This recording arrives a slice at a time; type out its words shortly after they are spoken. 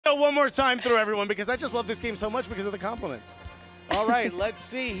go one more time through everyone because I just love this game so much because of the compliments. All right, let's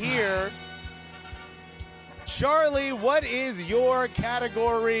see here. Charlie, what is your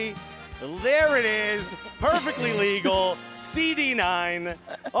category? There it is, perfectly legal, CD9.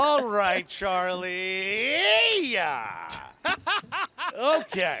 All right, Charlie. Yeah.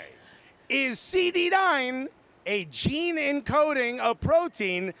 Okay. Is CD9 a gene encoding a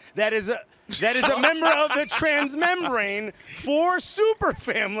protein that is a member of the transmembrane for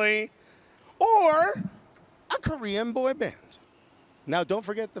superfamily or a Korean boy band? Now, don't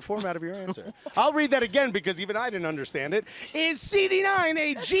forget the format of your answer. I'll read that again because even I didn't understand it. Is CD9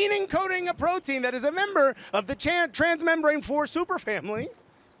 a gene encoding a protein that is a member of the transmembrane for superfamily?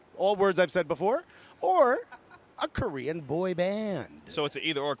 All words I've said before. Or a Korean boy band? So it's an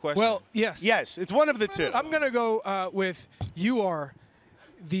either-or question. Well, yes. Yes, it's one of the two. I'm going to go with you are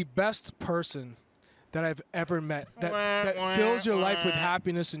the best person that I've ever met that fills your life with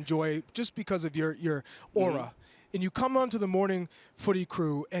happiness and joy just because of your aura. And you come onto the morning footy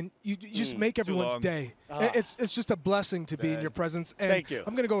crew, and you just make everyone's day. It's just a blessing to be in your presence. And Thank you.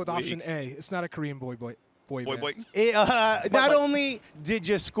 I'm going to go with option A. It's not a Korean boy band. Not only did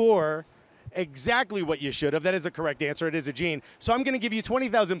you score exactly what you should have, that is the correct answer. It is a gene. So I'm going to give you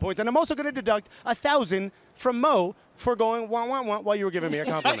 20,000 points, and I'm also going to deduct 1,000 from Mo for going wah, wah, wah while you were giving me a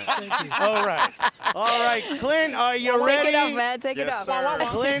compliment. Thank you. All right. All right, Clint, are you ready? Take it off, man. Take it off. Sir.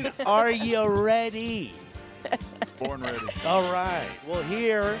 Clint, are you ready? Born ready. All right. Well,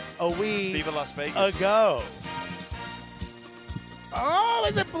 here a wee Viva Las Vegas. ago. Oh,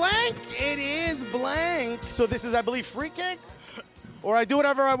 is it blank? It is blank. So this is, I believe, free kick? Or I do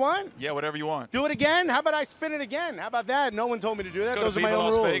whatever I want? Yeah, whatever you want. Do it again? How about I spin it again? How about that? No one told me to do that. Let's go Those to are my Viva own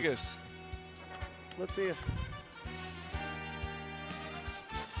Las rules. Vegas. Let's see if...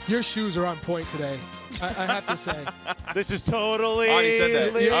 Your shoes are on point today. I have to say. This is totally I already said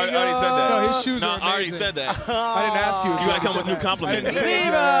that. legal. I already said that. No, his shoes No, are amazing. I already said that. I didn't ask you. You got to come with new compliments. I didn't say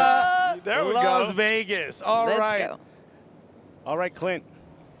Viva There we Las go. Vegas. All Let's right. go. All right, Clint.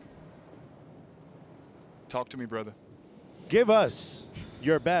 Talk to me, brother. Give us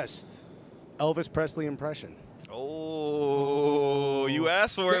your best Elvis Presley impression. Oh, you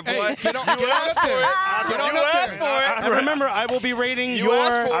asked for it, boy. Hey, get on you asked for it. Get on You up asked there. for it. And remember, I will be rating You your...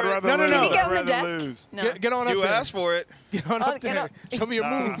 asked for it. No, no, Can we no. get on the I'd rather desk? lose. No. Get on up You there. asked for it. Get on Oh, up get there. on. Show me your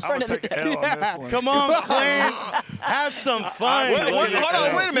moves. I'm going to take an L on this one. Come on, Clint. Have some fun. Hold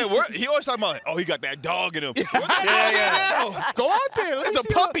on, wait a minute. He always talking about, oh, he got that dog in him. Where's that dog in now? Go out there. Let's It's a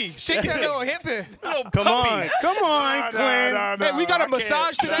see puppy. Shake that little hip. Little Come puppy. on. Come on, Clint. Hey, we got I a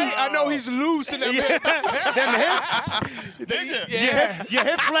massage can't. today. I know he's loose in the hips. Them hips. Did you? Yeah. Your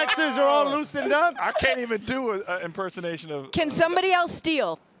hip flexors are all loosened up. I can't even do an impersonation of. Can somebody else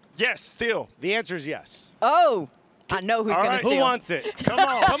steal? Yes, still. The answer is yes. Oh, I know who's All going right. to steal. Who wants it? Come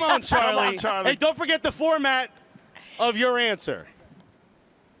on. Come on, Charlie. Come on, Charlie. Hey, don't forget the format of your answer.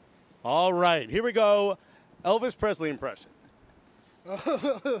 All right, here we go. Elvis Presley impression.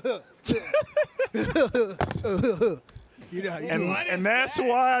 You know how you do it. And that's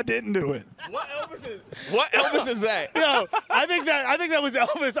why I didn't do it. What Elvis is that? No, I think that was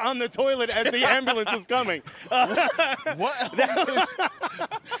Elvis on the toilet as the ambulance was coming. What Elvis?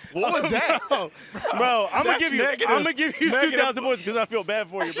 What was that? Bro, I'm That's gonna give you negative. 2,000 points because I feel bad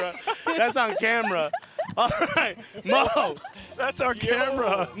for you, bro. That's on camera. All right, Mo. That's our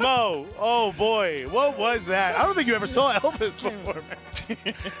camera. Mo, oh boy, what was that? I don't think you ever saw Elvis before,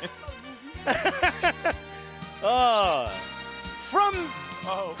 man.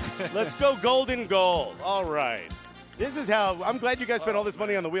 Let's go golden goal. All right. This is how, I'm glad you guys spent all this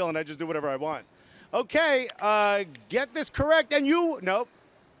money on the wheel and I just do whatever I want. Okay, get this correct and nope.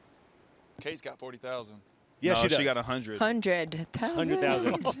 Kate's got 40,000. Yes, no, she does. She got 100. 100,000.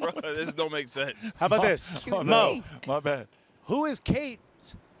 100,000. Bro, this don't make sense. How about this? Oh, Mo, my bad. who is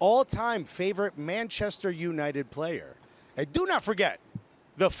Kate's all-time favorite Manchester United player? And do not forget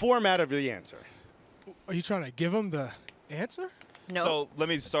the format of the answer. Are you trying to give him the answer? No. So let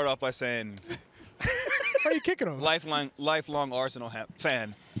me start off by saying, How are you kicking him? lifelong Arsenal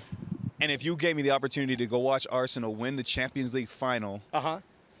fan. And if you gave me the opportunity to go watch Arsenal win the Champions League final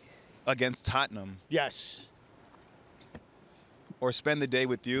against Tottenham, Yes. or spend the day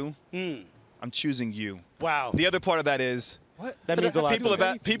with you, I'm choosing you. Wow. The other part of that is, What? That means a lot.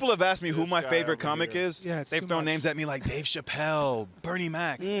 people have asked me who This my guy favorite over comic here. is. Yeah, it's They've too thrown much. names at me like Dave Chappelle, Bernie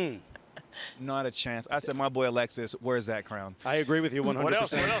Mac. Not a chance. I said, my boy Alexis, where's that crown? I agree with you 100%. What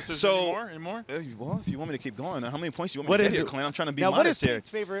else? What else? Is So- there any more? Well, if you want me to keep going, how many points do you want What me to is get here, it? Clint? I'm trying to be Now, what is modest here. Kate's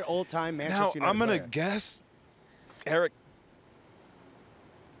favorite old-time Now, Manchester United I'm going to player? guess Eric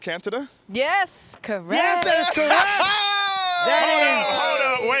Cantona. Yes, correct. Yes, that is correct. Hold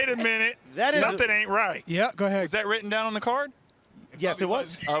up. Wait a minute. That is- Something ain't right. Yeah, go ahead. Is that written down on the card? Yes, it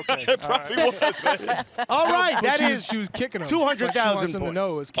was. Okay. It probably was. All right, But that she was kicking him. 200,000 What she wants him to points.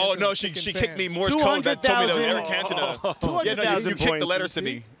 know is Oh, kicking no, him, she kicking kicked me fans. Morse code. That told me to 200,000. Eric Cantona. 200,000 You kicked the points. letters to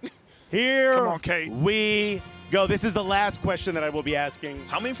me. Here Come on, Kate. we go. This is the last question that I will be asking.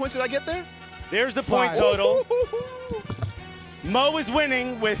 How many points did I get there? There's the point 5. total. Mo is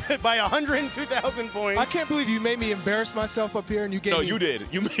winning by 102,000 points. I can't believe you made me embarrass myself up here and you gave No, me. you did.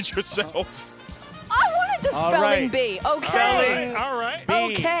 You made yourself. I wanted the All spelling right. bee. Okay. Spelling All right.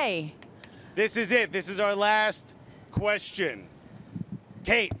 bee. Okay. This is it. This is our last question.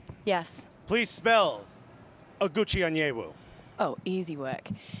 Kate, Yes. please spell Oguchi Onyewu. Oh, easy work.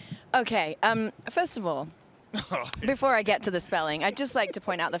 Okay. First of all, before I get to the spelling, I'd just like to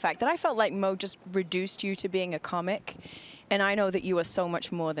point out the fact that I felt like Mo just reduced you to being a comic, and I know that you are so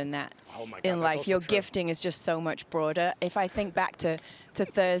much more than that Oh my God, in that's life. also Your true. gifting is just so much broader. If I think back to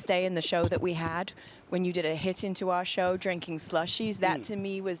Thursday in the show that we had, when you did a hit into our show, drinking slushies, that to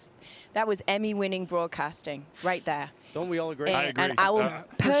me was Emmy-winning broadcasting right there. Don't we all agree? I agree. And I will for sure.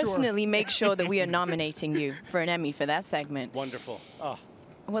 personally make sure that we are nominating you for an Emmy for that segment. Wonderful. Oh,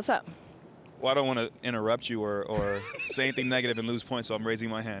 What's up? Well, I don't want to interrupt you or say anything negative and lose points, so I'm raising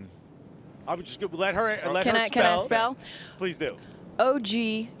my hand. I would just let her let Can her I spell. spell? Please do.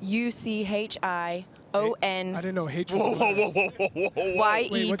 O-G-U-C-H-I-O-N I didn't know hatred. Whoa, whoa, whoa, whoa, whoa, whoa, whoa.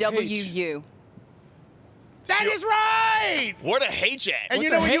 Y-E-W-U. That is right. Where the H at? And What's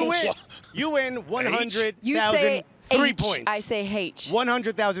you know a what? You H? win. You win You say 100,003 H. points. I say H.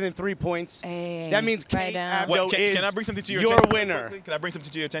 100,003 points. Hey, That means right Kate down. Abdo Wait, is can I bring something to your your attention? winner. Quickly? Can I bring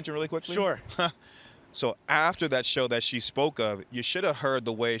something to your attention really quickly? Sure. So after that show that she spoke of, you should have heard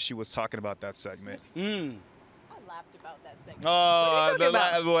the way she was talking about that segment. I laughed about that segment. Oh, What are you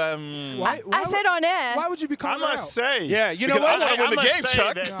talking about? Why I said on air. Why would you be I calling her out? must say. Yeah, you know Because what? I wanna win the must game, say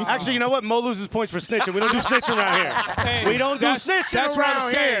Chuck. that- Actually, you know what? Mo loses points for snitching. We don't do snitching around here. We don't do snitching that's what I'm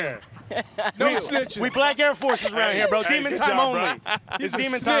around saying. here. No snitching. We black Air Forces around here, bro. Hey, Demon good time job, only. bro. It's a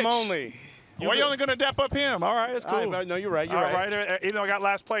demon time snitch. only. Why you only going to dap up him? All right, that's All right, cool. bro. No, you're right. You're All right. right. Even though I got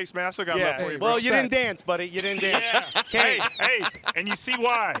last place, man, I still got love for Yeah. you, Well, bro. you didn't dance, buddy. You didn't dance. Yeah. Okay. Hey, and you see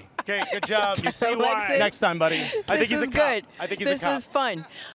why. Okay. Good job. You see why. Alexis, Next time, buddy. I think this he's a was cop. good. I think he's This a cop. was fun.